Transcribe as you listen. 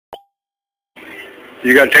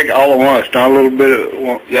You got to take it all at once, not a little bit of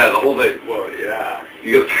one. Yeah, the whole thing. Well, yeah.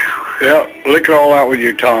 You Yeah, lick it all out with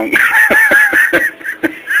your tongue.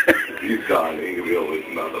 He's gone. He can be able to lose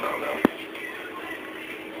nothing out now.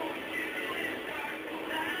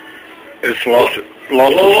 It's lost its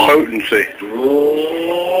potency.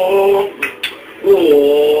 Oh,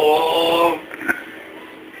 oh.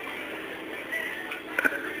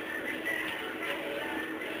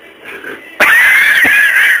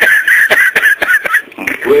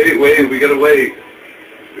 Wait, we gotta wait.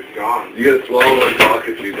 It's gone. You gotta swallow and talk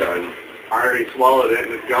a few times. I already swallowed it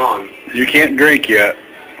and it's gone. You can't drink yet.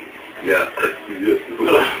 Yeah.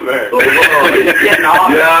 There. Oh, It's getting off.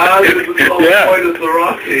 yeah, this is the whole Yeah. point of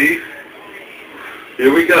Sriracha.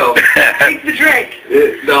 Here we go. Take the drink.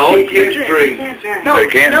 No, he Take the can't drink. No, They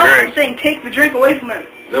can't no, drink. I'm saying take the drink away from him.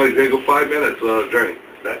 No, he's gonna go 5 minutes without a drink.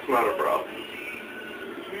 That's not a problem.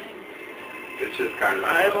 It's just kind of...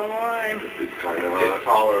 I don't mind. It's kind of It's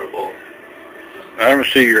tolerable. I don't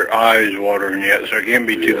see your eyes watering yet, so it can't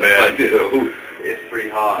be too I bad. do. It's pretty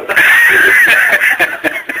hot.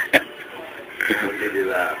 I'll give you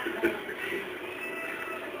that.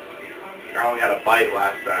 I only had a bite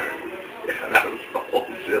last time. Yeah, that was the whole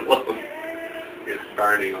shitload. It's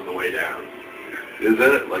burning on the way down. Is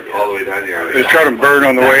it? Like all the way down here? It's going to burn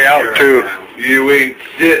on the way out, too. You ain't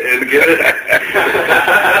shit and get it.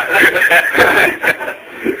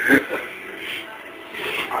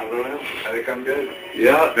 I don't know. I think I'm good.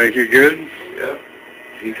 Yeah. Think you're good? Yep.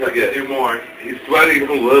 He could get. Two more. He's sweating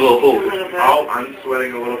a little. Oh, I'm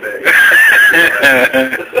sweating a little bit.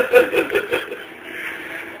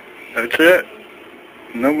 That's it?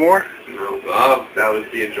 No more? No. Oh, That was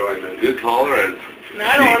the enjoyment. good tolerance. No,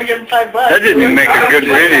 I don't want to give him $5. That didn't even make a good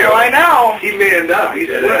video. I know. He manned up. He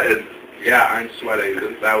sweated. Yeah, I'm sweating.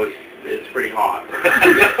 It's pretty hot.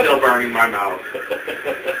 It's still burning my mouth.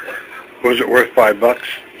 Was it worth $5?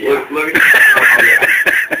 Yeah. Look at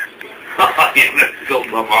oh, yeah, there's still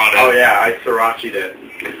some on it. Oh yeah, I sriracha'd it.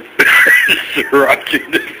 Sriracha.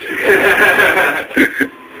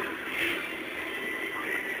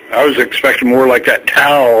 I was expecting more like that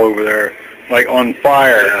towel over there, like on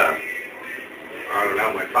fire. Yeah. I don't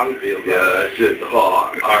know, my tongue feels Yeah, that shit's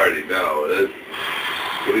hot. I already know. It's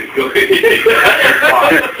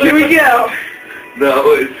Here we go.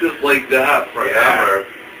 no, it's just like that forever.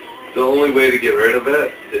 The only way to get rid of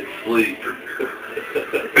it is sleep.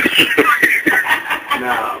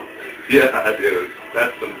 No, Yeah, dude.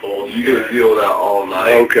 that's some bullshit. You gotta deal with that all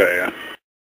night. Okay.